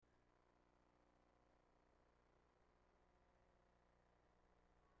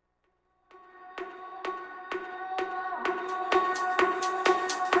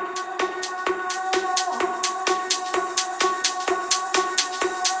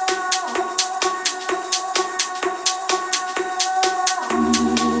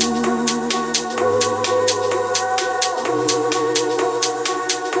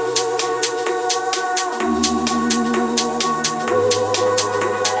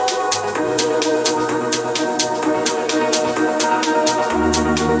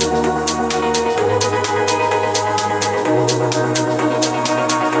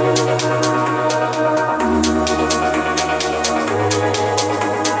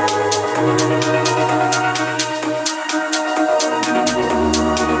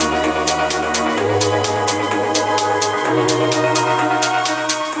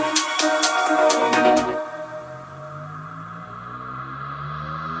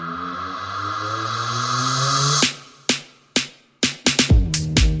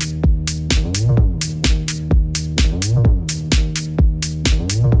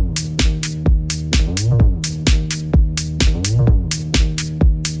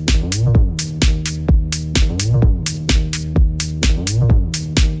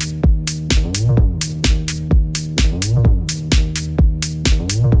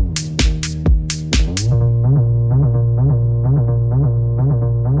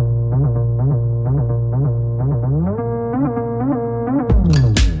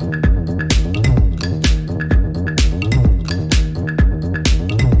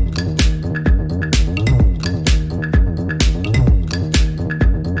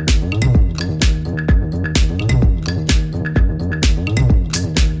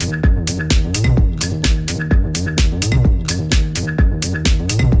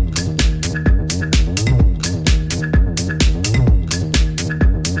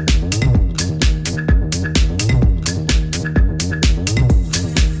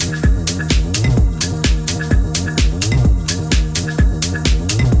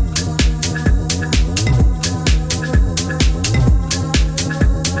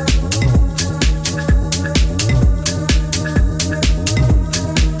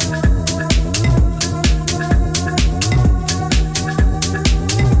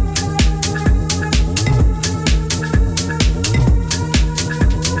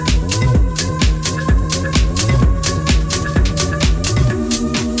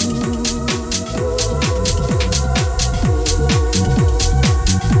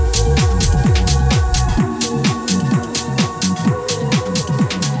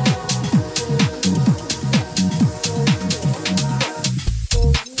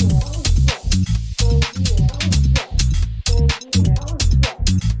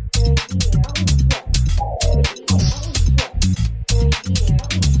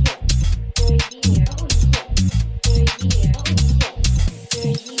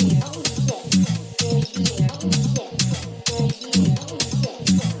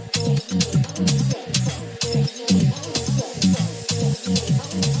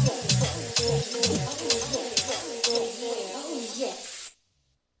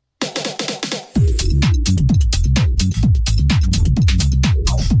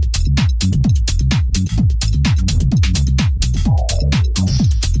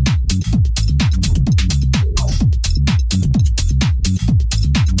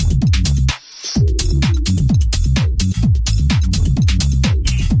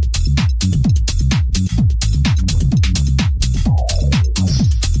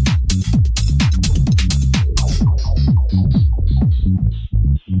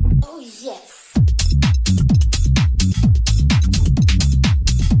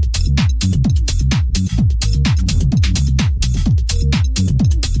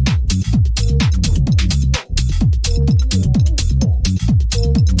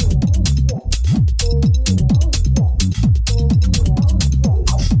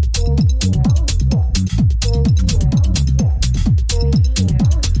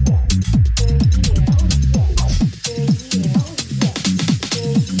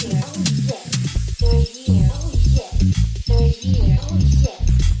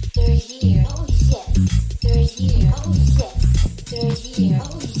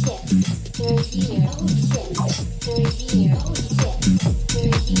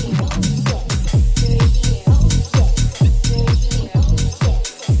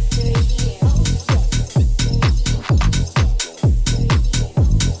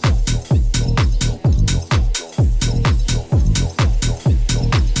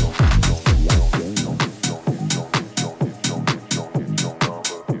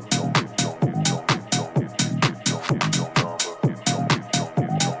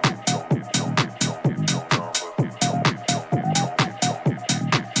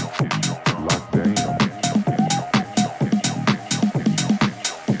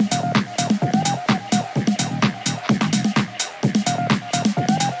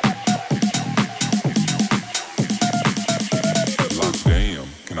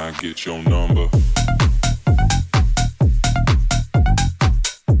Get your number.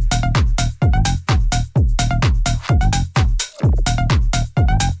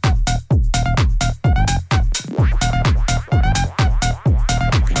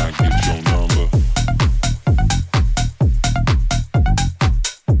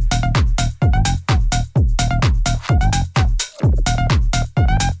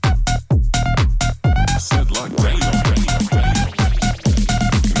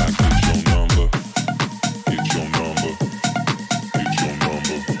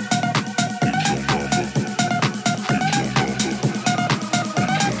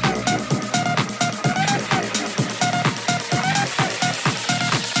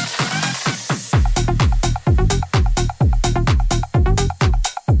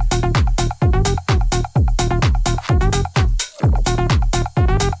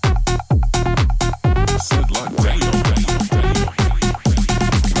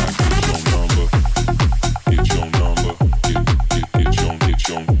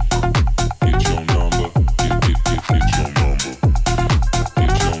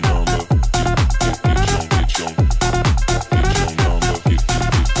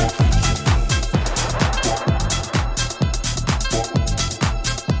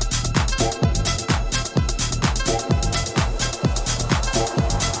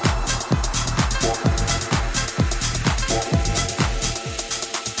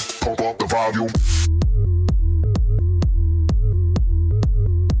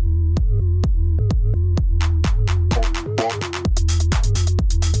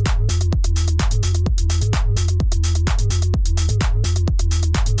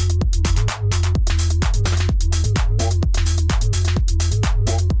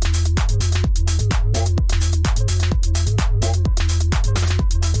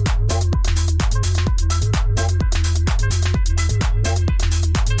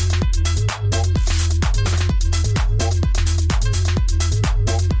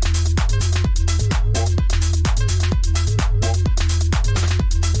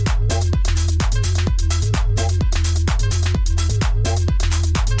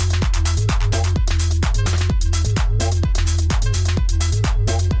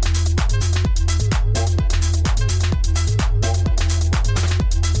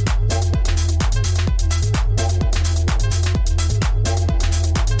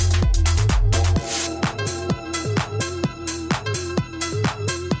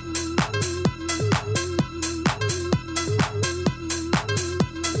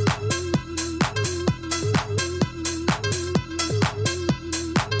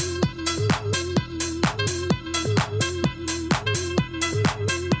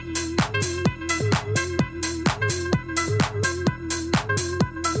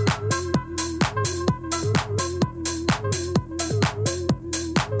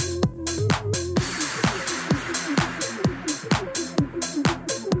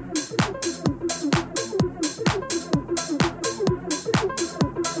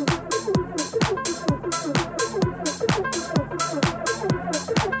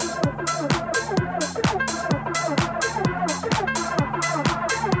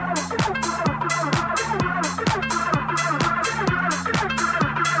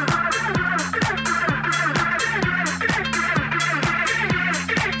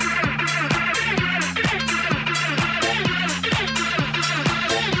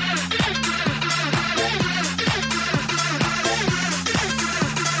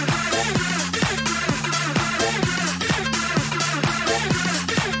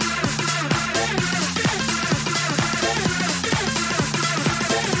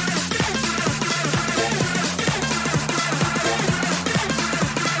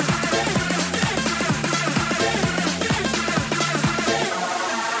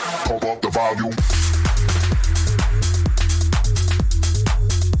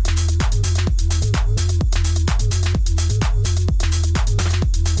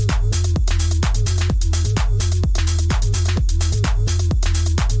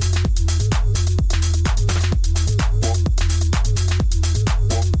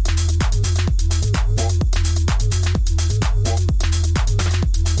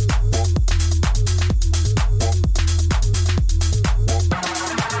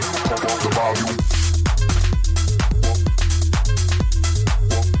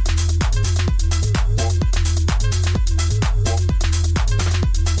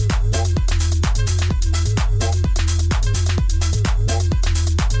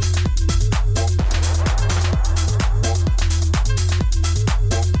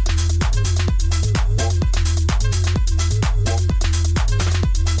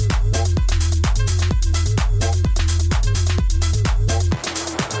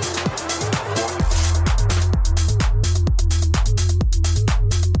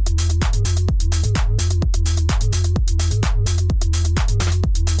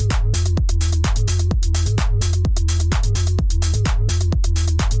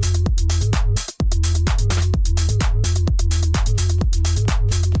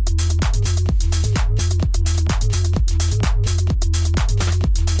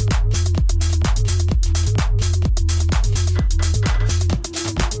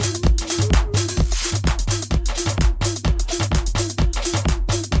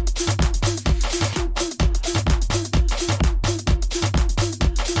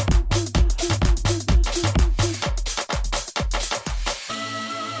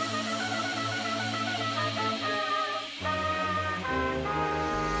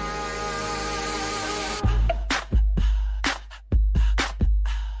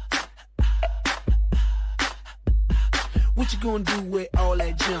 What you gonna do with all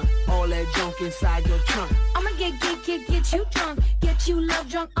that junk inside your trunk? I'ma get you drunk, get you love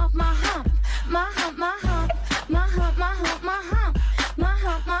drunk off my hump, my hump, my hump, my hump, my hump, my hump, my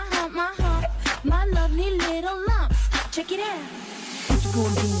hump, my hump, my hump, my lovely little lumps. Check it out. What you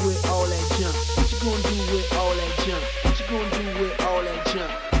gonna do with all that junk? What you gonna do with all that junk? What you gonna do with all that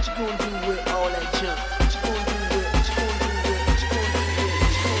junk? What you gonna do with all that junk? What you gonna do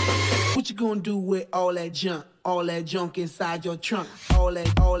with? What you gonna do with all that junk? All that junk inside your trunk. All that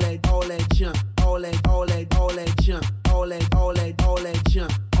junk. All that junk. All that junk.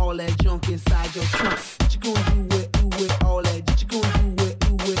 All that junk inside your trunk. What you gonna do with all that? What you gonna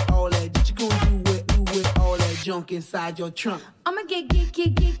do with all that? What you gonna do with all that junk inside your trunk? I'ma get you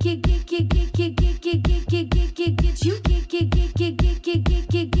get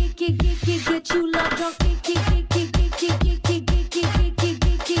you love drunk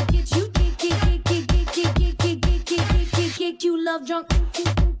get you love drunk.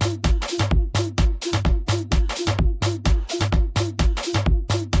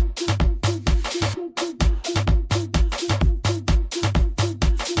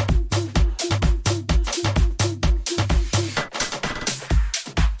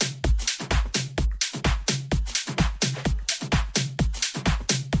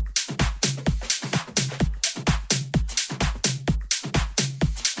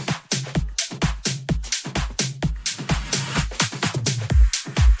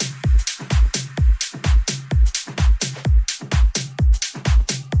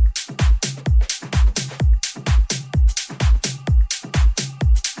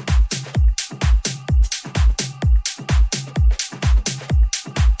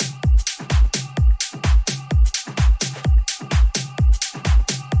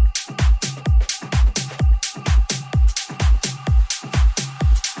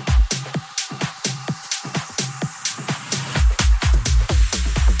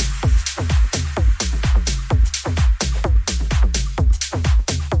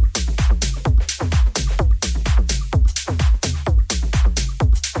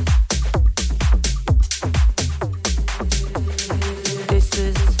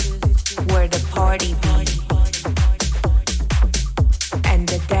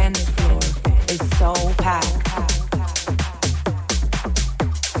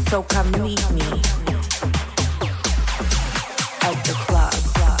 So come meet me at the club.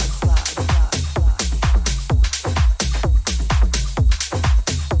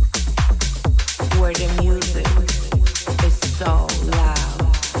 Where the music is so loud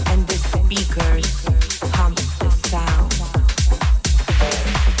and the speakers pump the sound.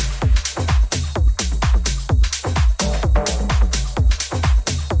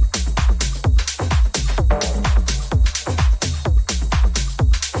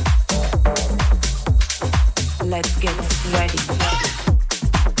 Let's get sweaty.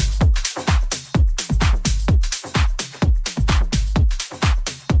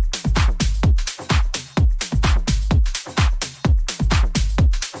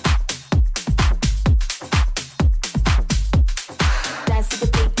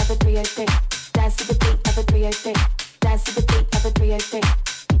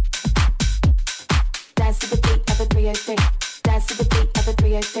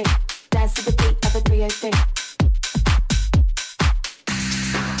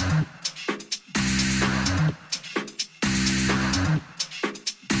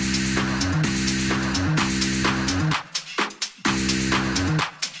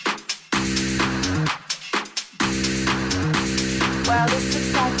 Well, this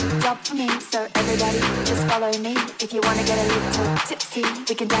looks like a job for me, so everybody just follow me. If you wanna get a little tipsy,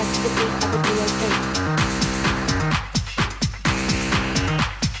 we can dance to the beat of a DOP.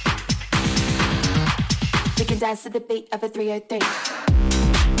 We can dance to the beat of a 303.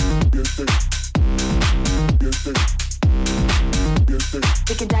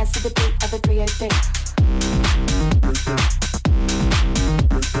 We can dance to the beat of a 303.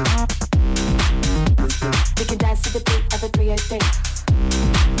 We can dance to the beat of a 303.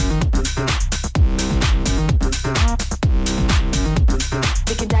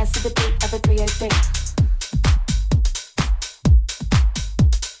 We can dance to the beat of a 303.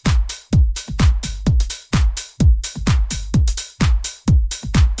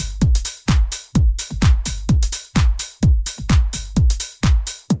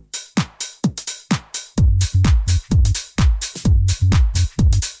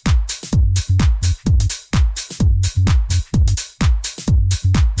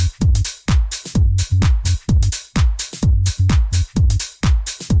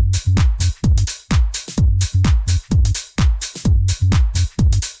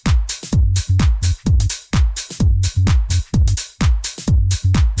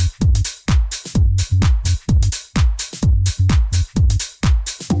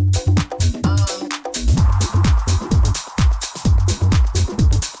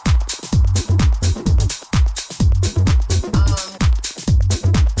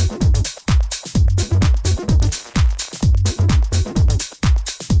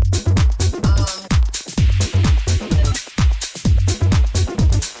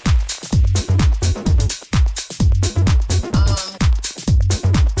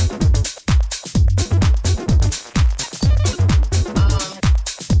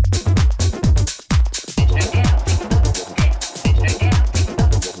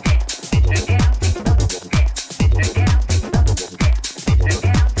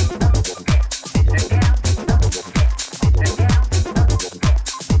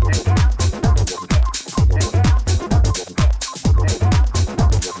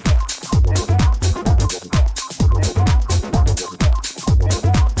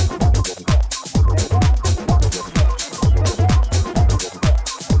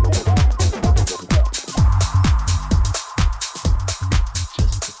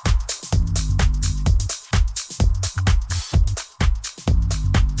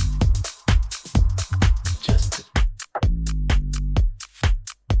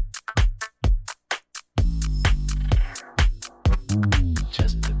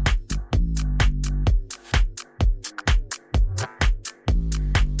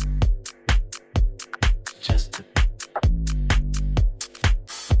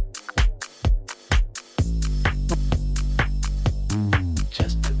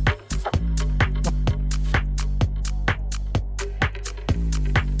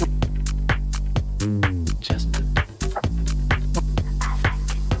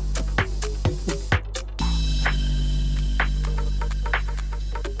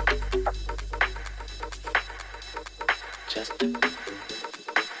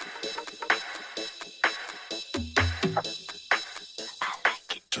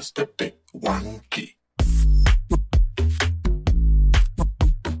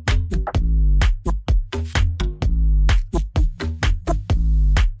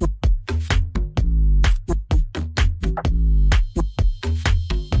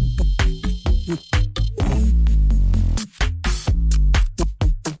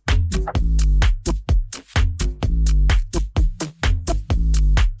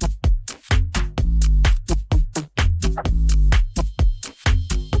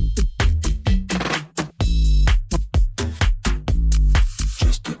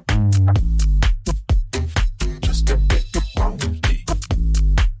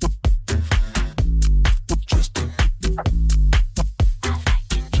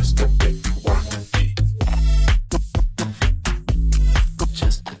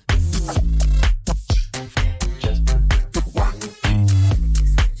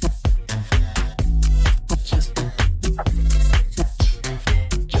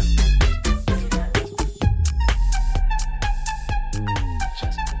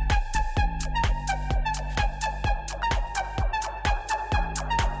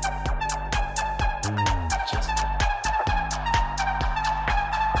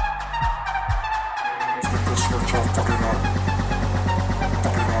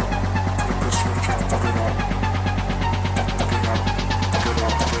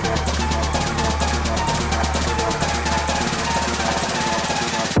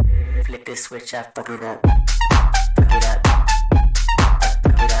 Switch up, fuck it up.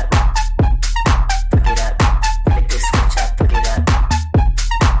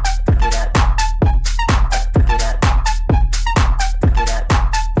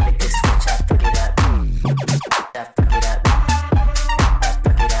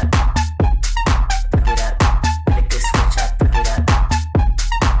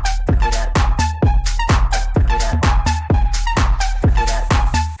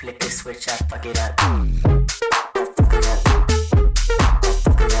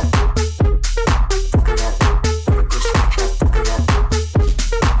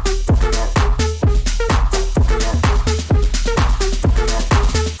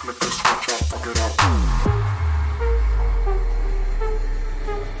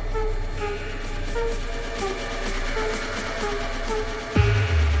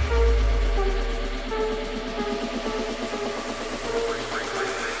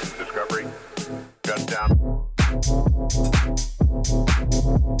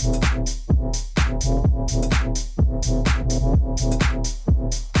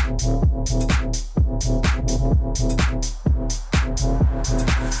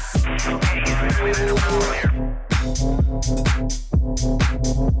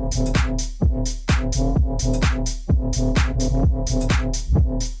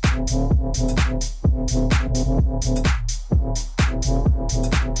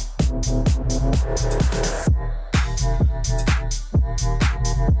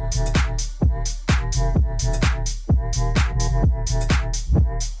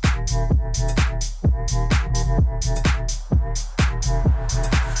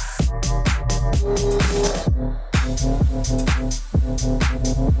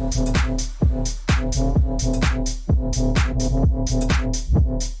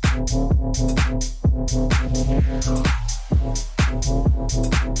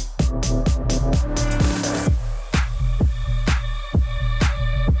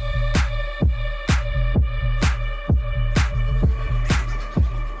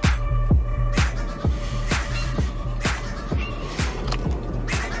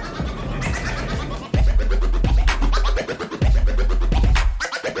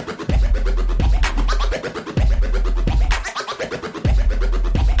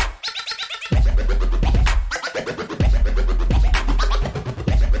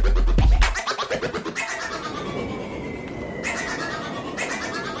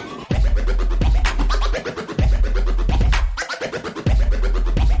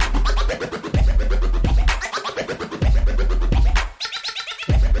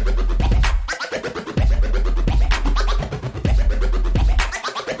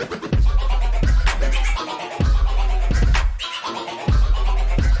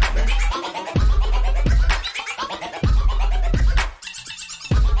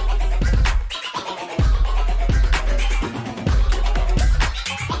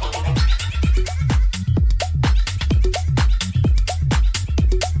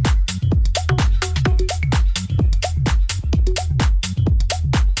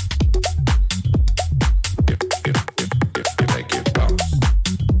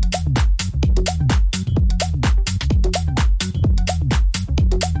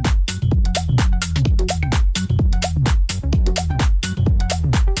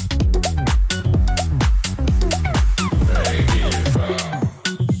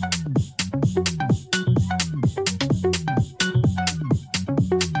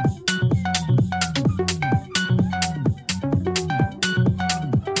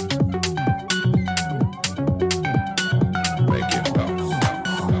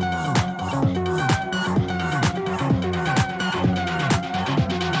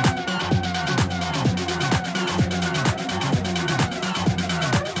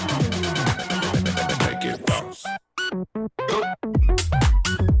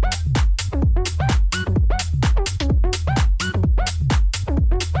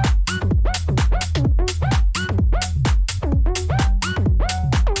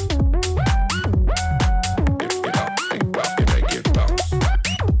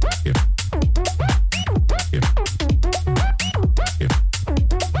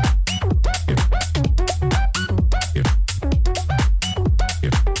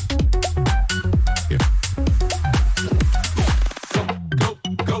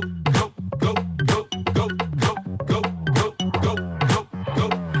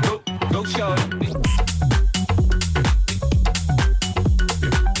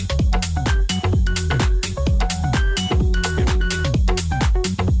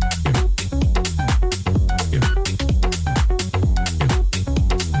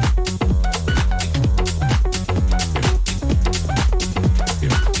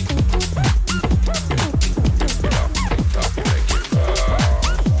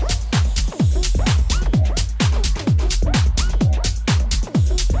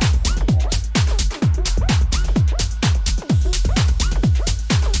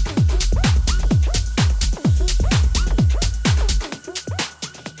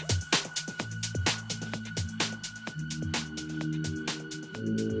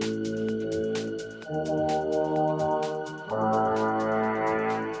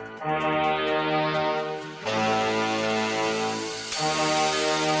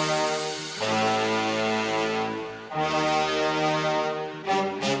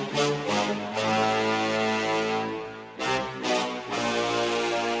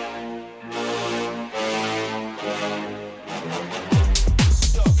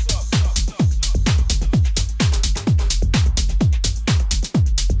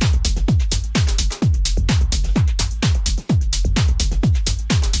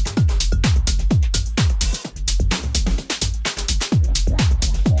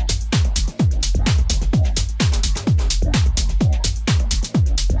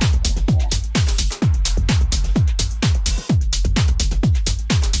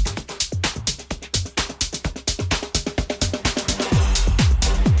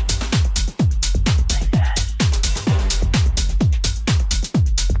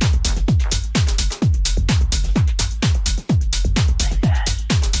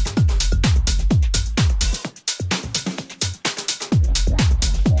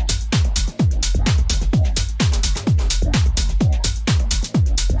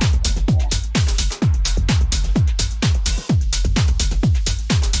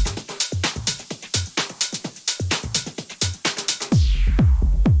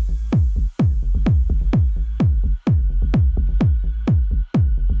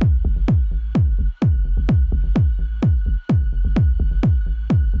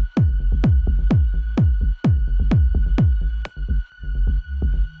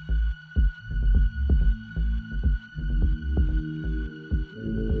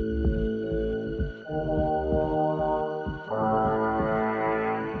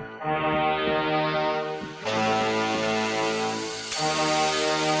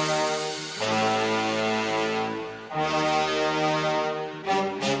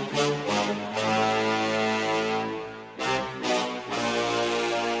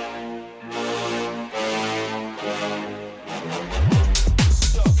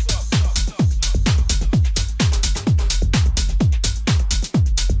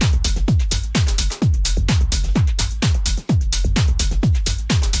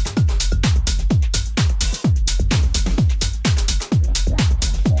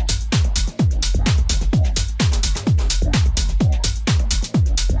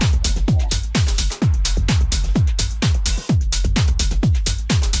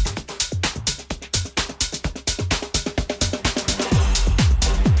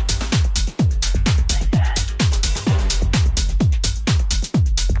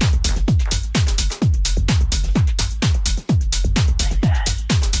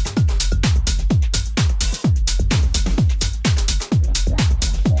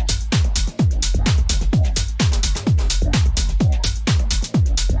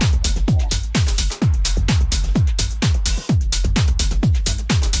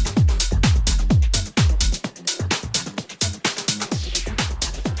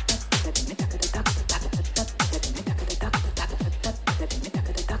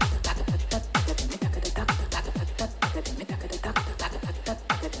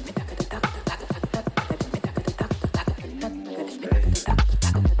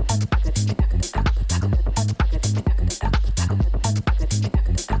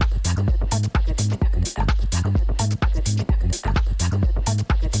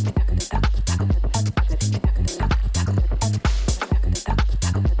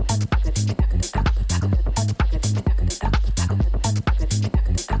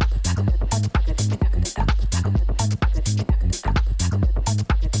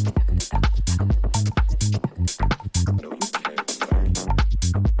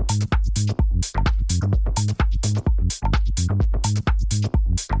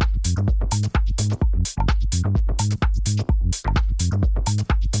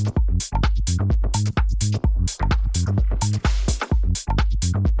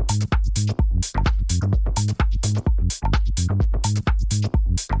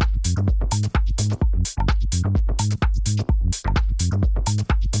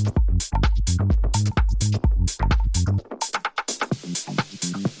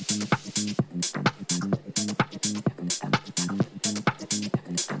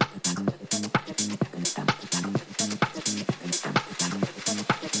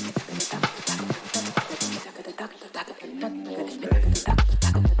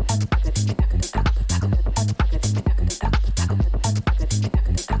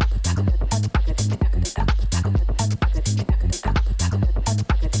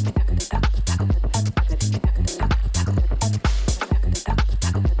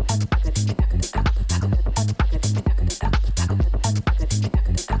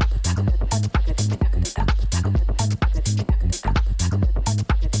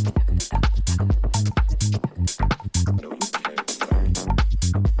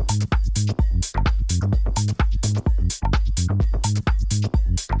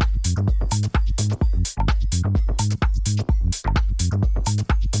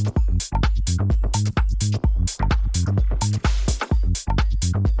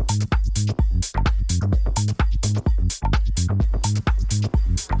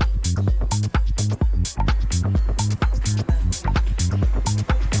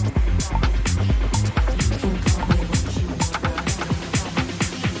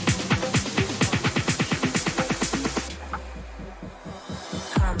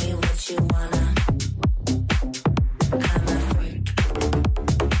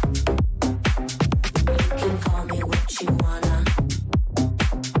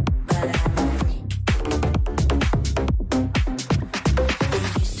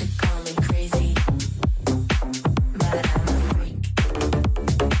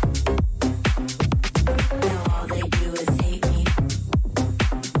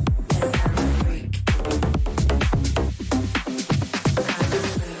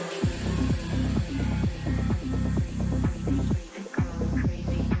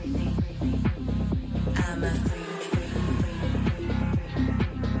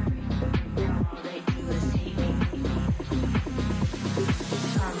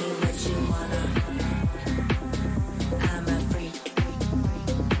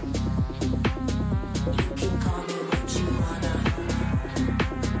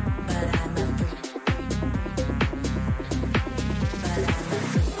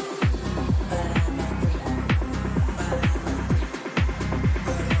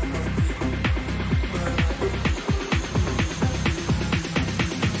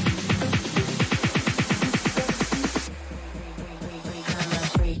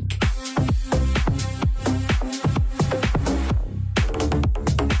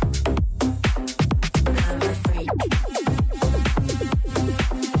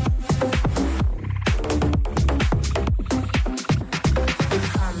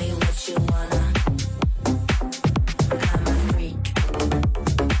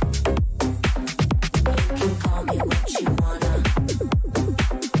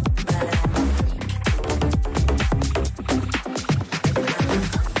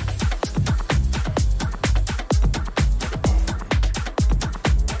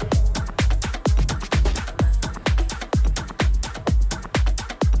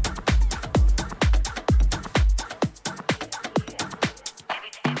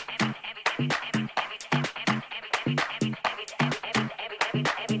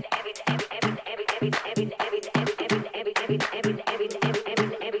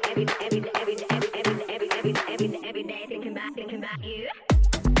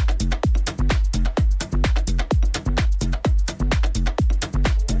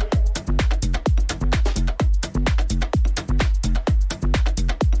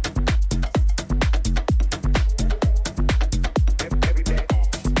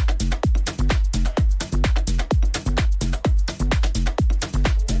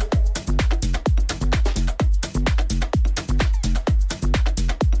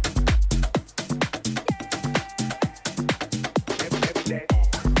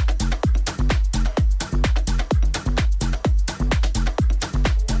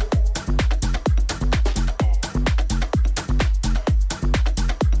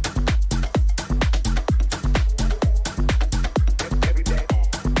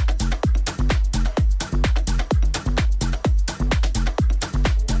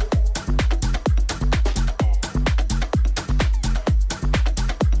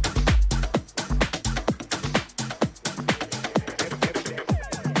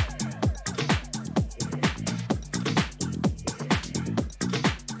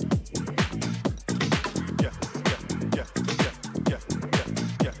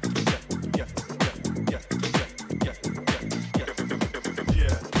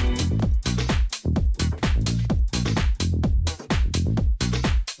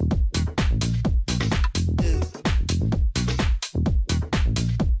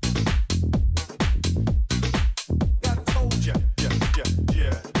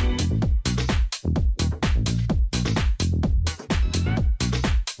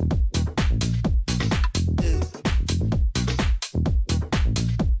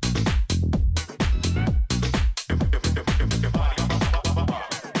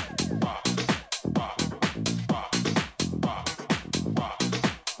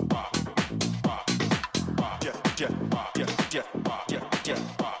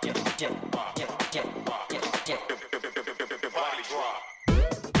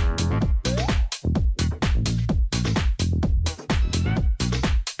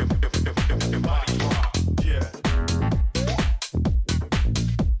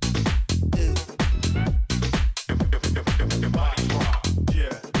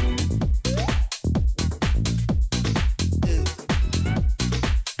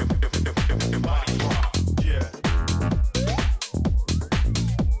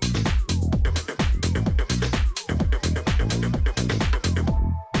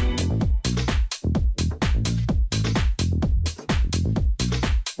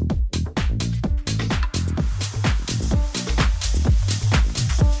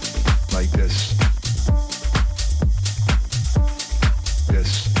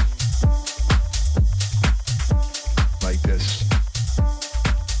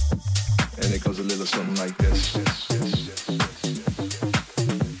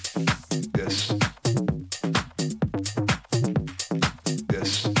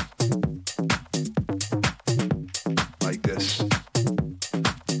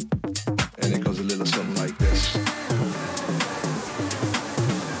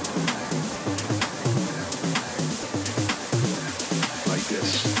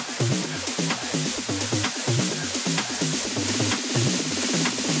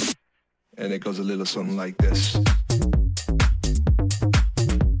 And it goes a little something like this.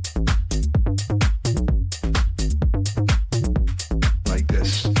 Like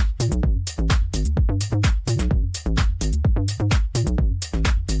this.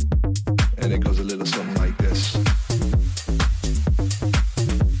 And it goes a little something like this.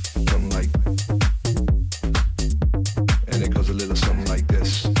 Something like. And it goes a little something like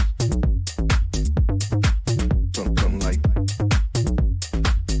this. Something like.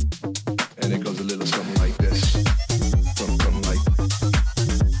 And it goes a little something like this. Something like.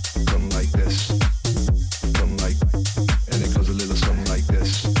 Something like this. Something like. And it goes a little something like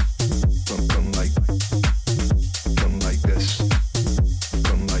this. Something like. Something like this.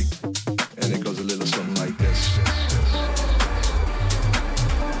 Something like. And it goes a little something like this.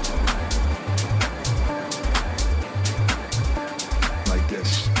 Like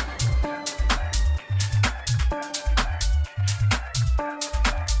this.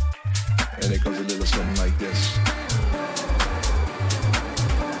 And it goes a little something like this.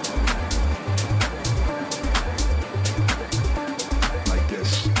 Like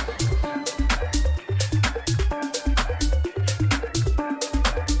this.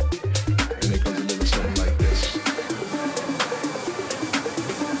 And it goes a little something like this.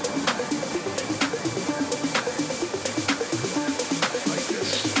 Like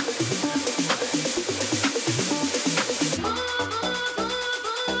this.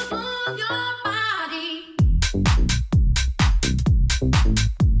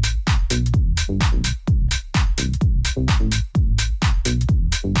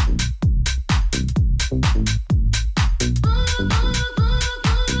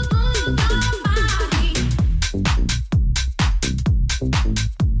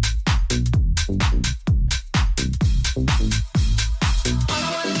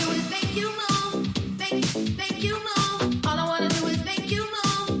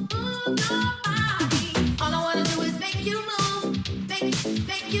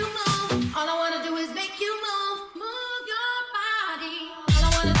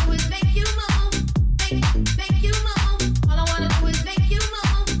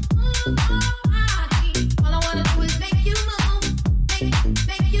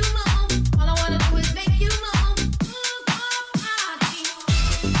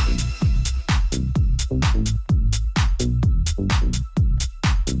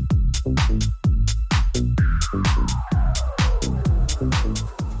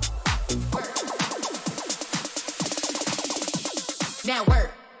 Now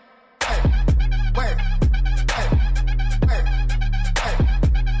work. Work. Work. Work.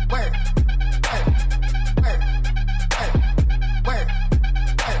 Work. Work. Work. Work. Work. Work.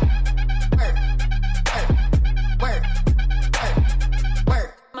 Work. Work.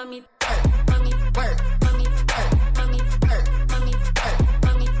 Mommy. Mommy. Work. Mommy. Work. Mommy. Work. Mommy. Work. Mommy. Work. Mommy. Work. Mommy. Work. Mommy.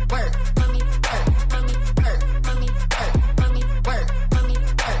 Work. Mommy. Work. Mommy. Work. Mommy. Work.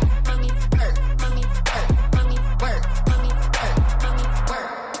 Mommy. Work. Mommy. Work.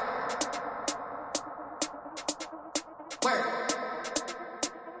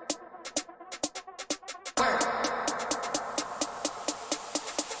 Mommy.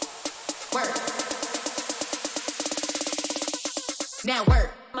 Now work,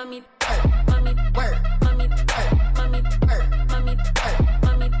 mommy, work, mommy, work, mommy, work, mommy, work, mommy, work,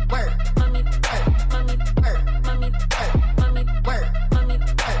 mommy, work, mommy, work, mommy, work, mommy, work, mommy, work, mommy,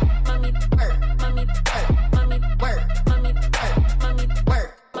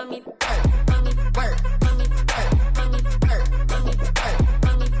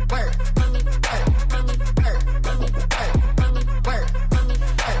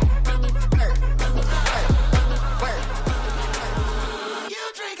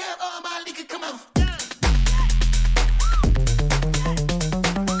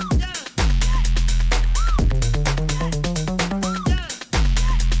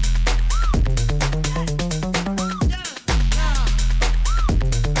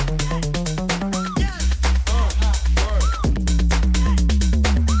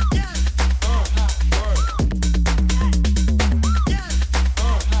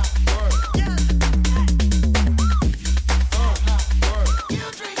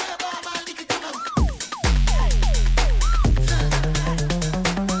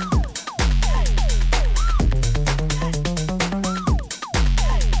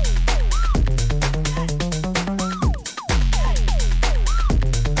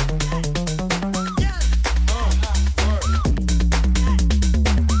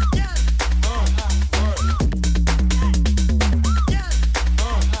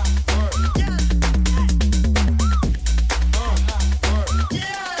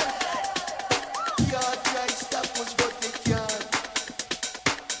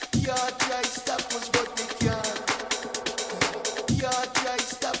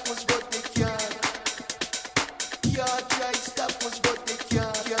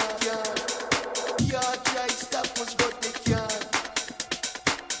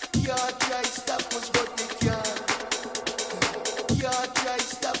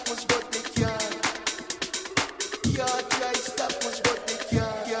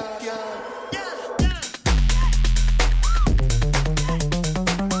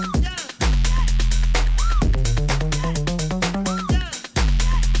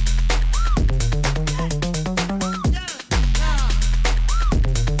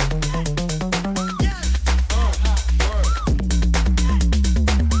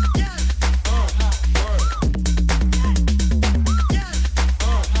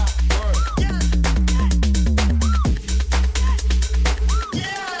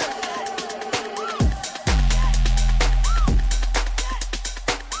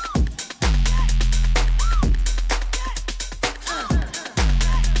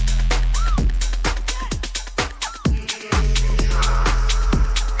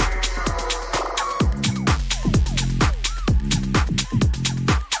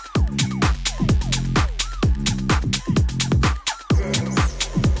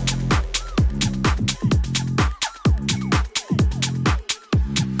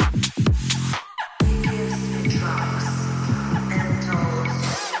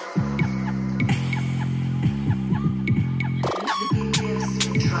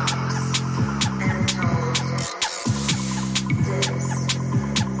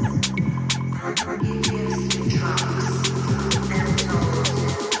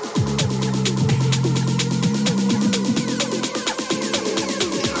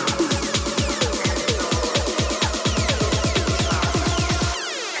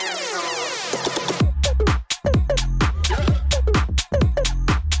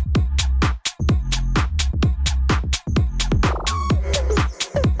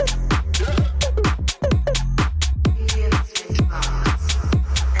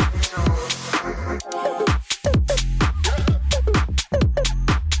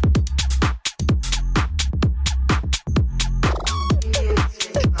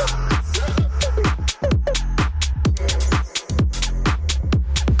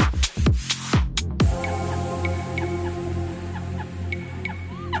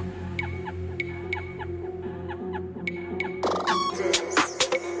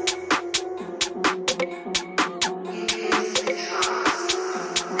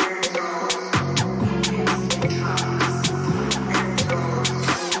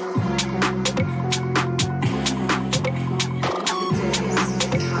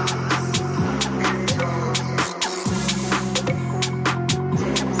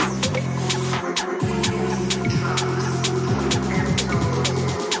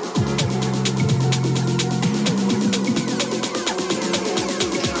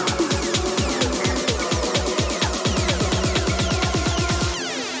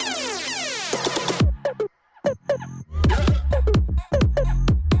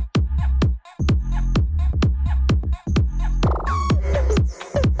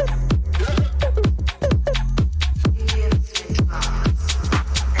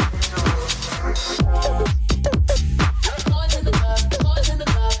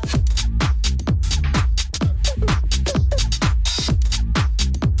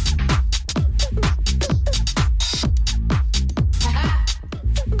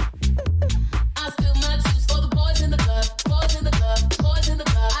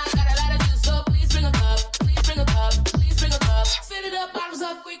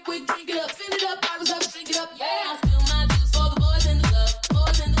 up, quick, quick, drink it up, fill it up, bottles up, drink it up, yeah. I spill my juice for the boys in the club,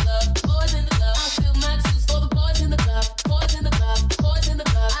 boys in the club, boys in the club. I spill my juice for the boys in the club, boys in the club, boys in the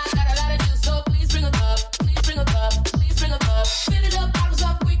club. I got a lot of juice, so please bring a cup, please bring a cup, please bring a cup. Fill it up, bottles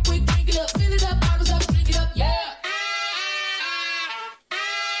up, quick, quick, drink it up, fill it up, bottles up, drink it up, yeah.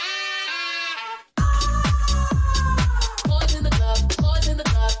 Boys in the club, boys in the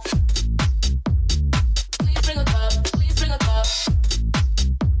club. Please bring a cup, please bring a cup.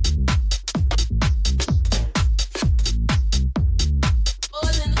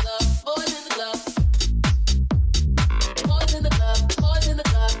 Boys in the club, boys in the club. Boys in the club, boys in the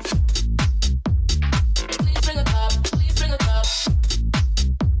club. Please bring a cup, please bring a cup.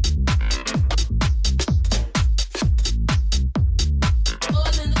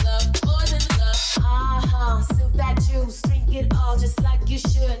 Boys in the club, boys in the club. Sip that juice, drink it all just like you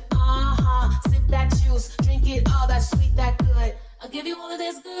should. Sip that juice, drink it all, that sweet, that good. I'll give you all of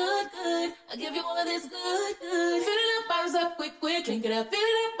this good, good. I'll give you all of this good, good. Fill it up, bottles up, quick, quick, drink it up. Fill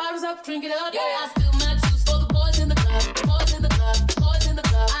it up, bottles up, drink it up. Yeah, I spill my juice for the boys in the club, boys in the club, boys in the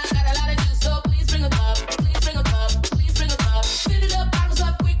club. I got a lot of juice, so please bring a cup, please bring a cup, please bring a cup. Fill it up, bottles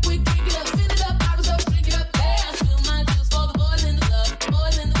up, quick, quick, drink it up. Fill it up, bottles up, drink it up. Yeah, I spill my juice for the boys in the club,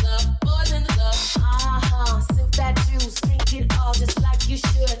 boys in the club, boys in the club. Sip that juice, drink it all just like you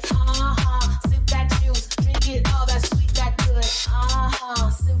should. Sip that juice, drink it all, that sweet, that good.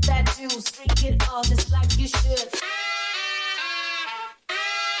 Sip that juice, drink it all just like you should.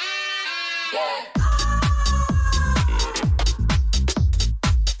 Yeah.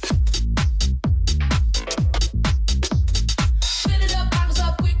 Fill it up, bottles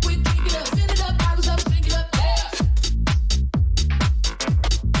up, quick, quick, drink it up. Fill it up, bottles up, drink it up. Yeah.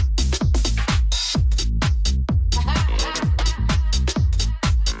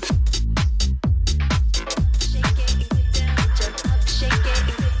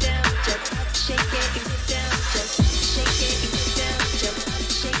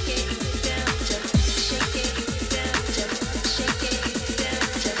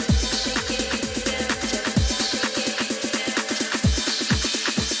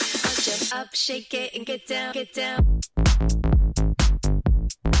 Shake it and get down, get down.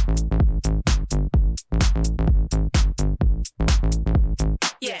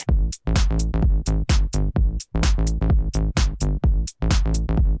 Yeah.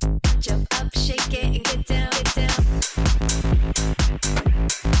 Jump up, shake it and get down, get down.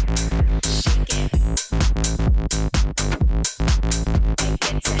 Shake it and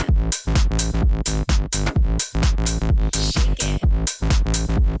get down. Shake it.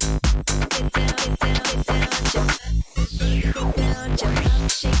 Get down, get down, get down. Jump.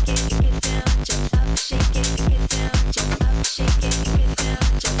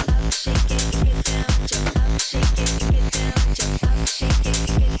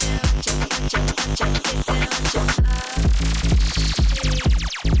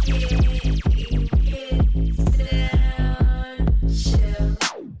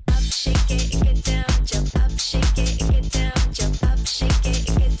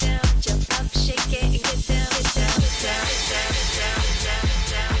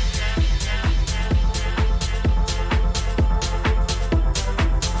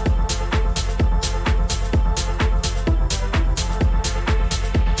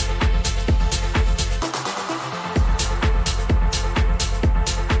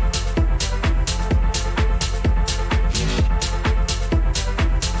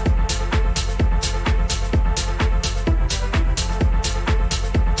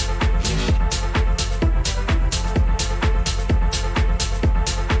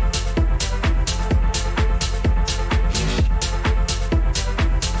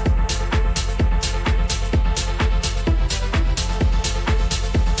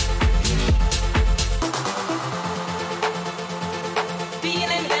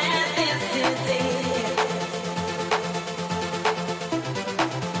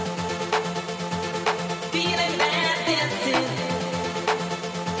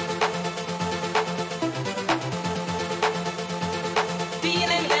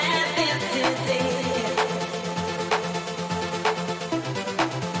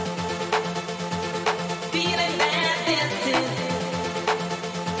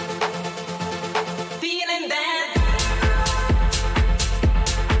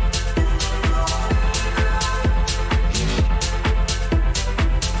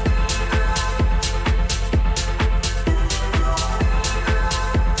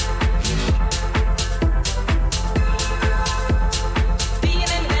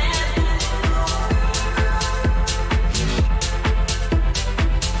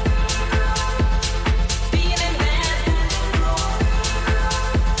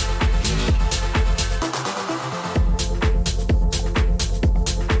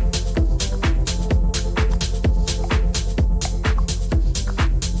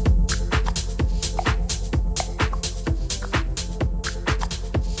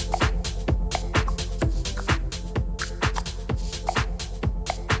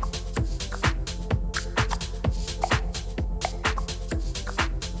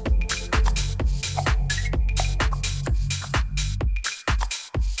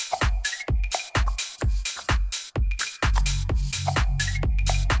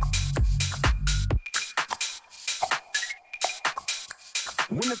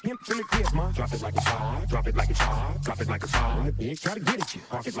 pimps in the crib, ma. Drop it like it's hot, drop it like it's hot, drop it like it's hot. Bitch, try to get at you.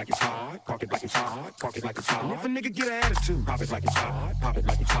 Park it like it's hot, park it like it's hot, park it like it's hot. And if a nigga get an attitude, pop it like it's hot, pop it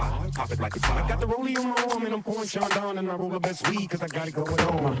like it's hot, pop it like it's hot. I got the rollie on my arm and I'm pouring Sean down and I roll the best weed cause I got it going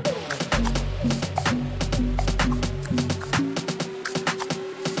on.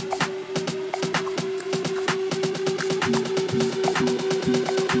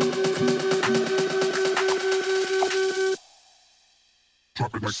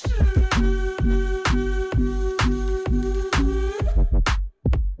 Drop it like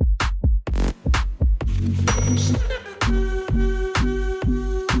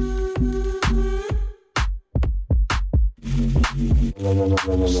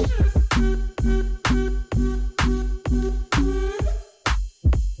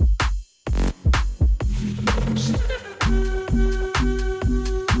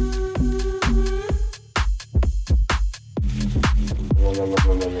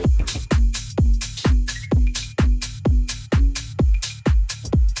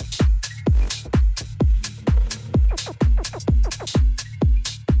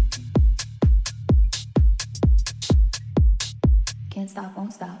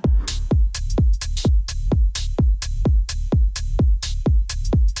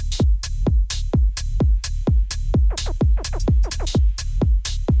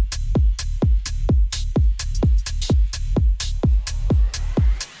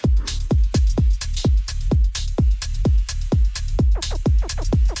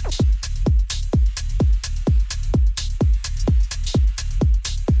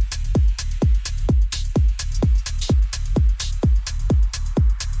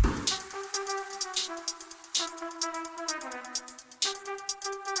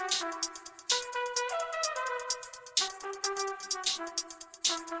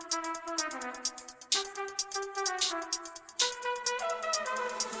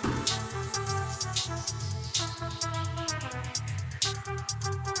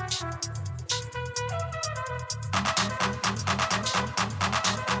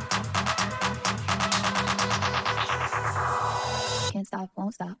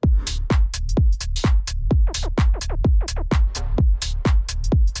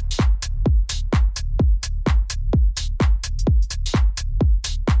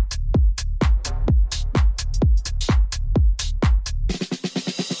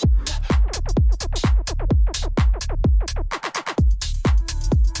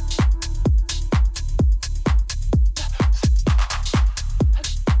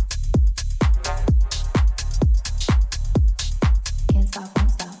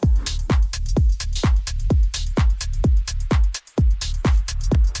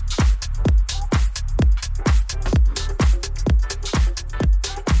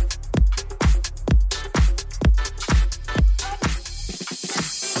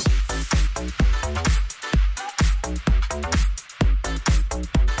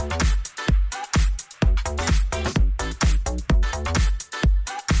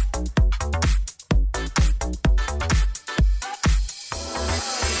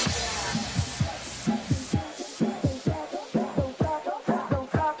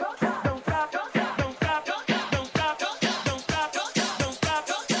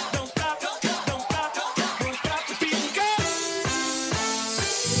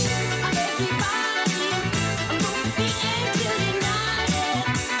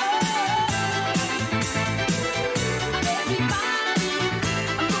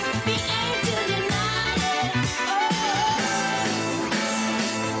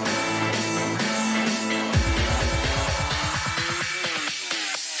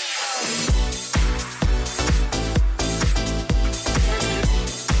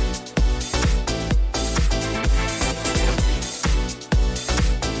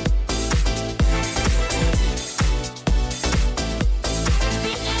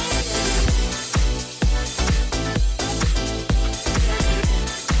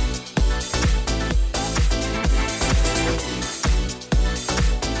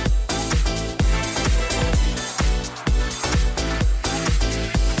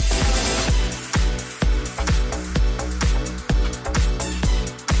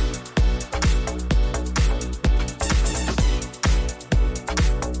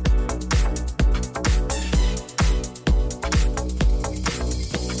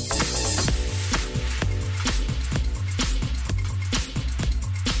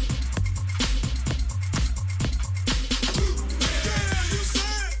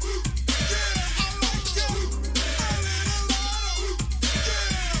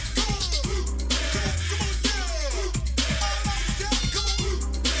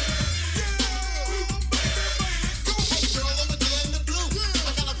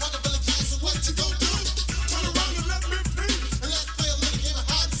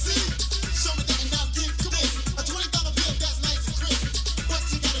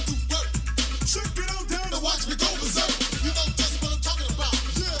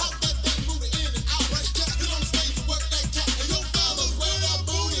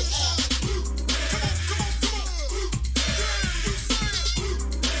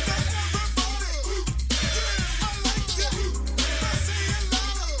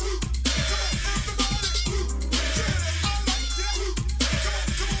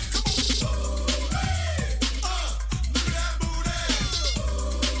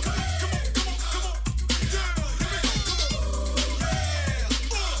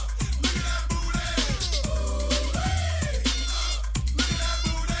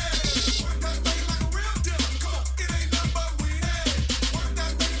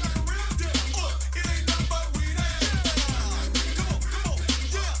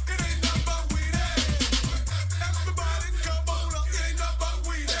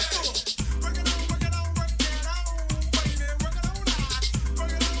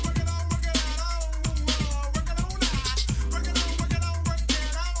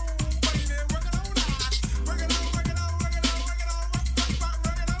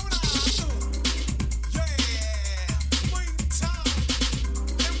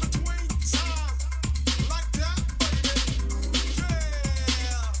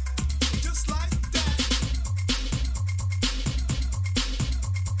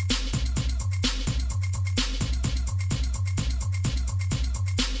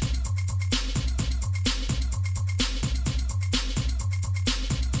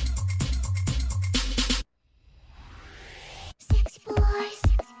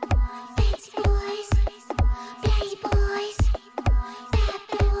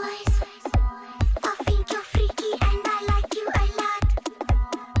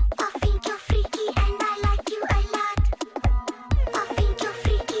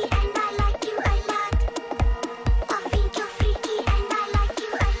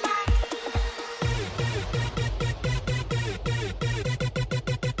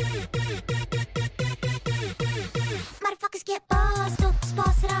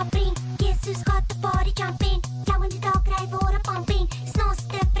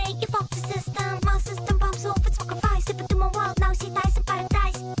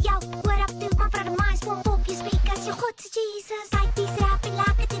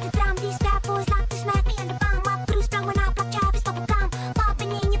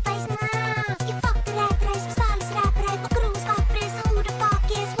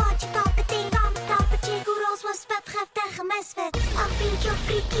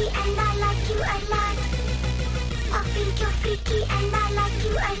freaky and I like you a lot. I think you're freaky and I like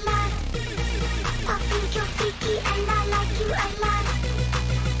you a lot. I think you're freaky and I like you a lot.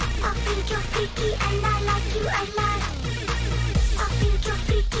 I think you're freaky and I like you a lot. I think you're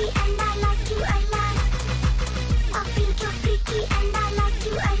freaky and I like you a lot. I think you're freaky and I like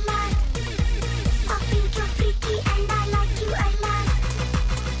you a lot. I think you're freaky and I like you a lot.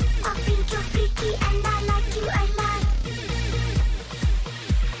 I think you're freaky and I like you a lot.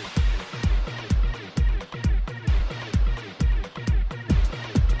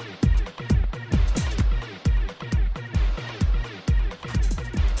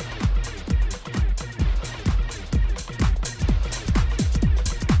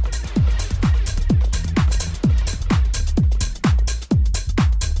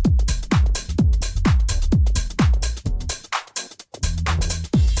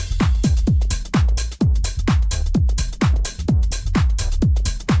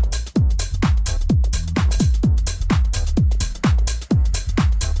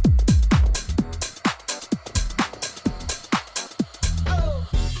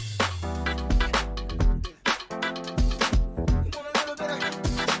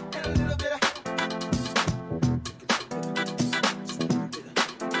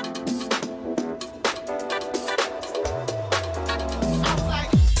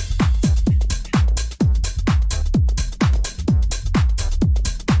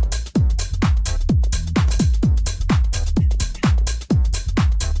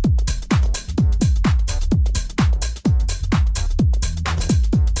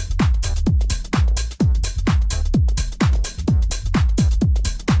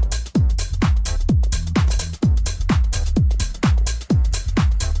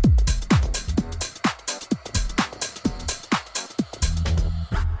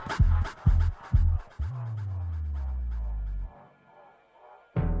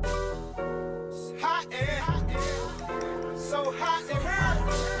 So hot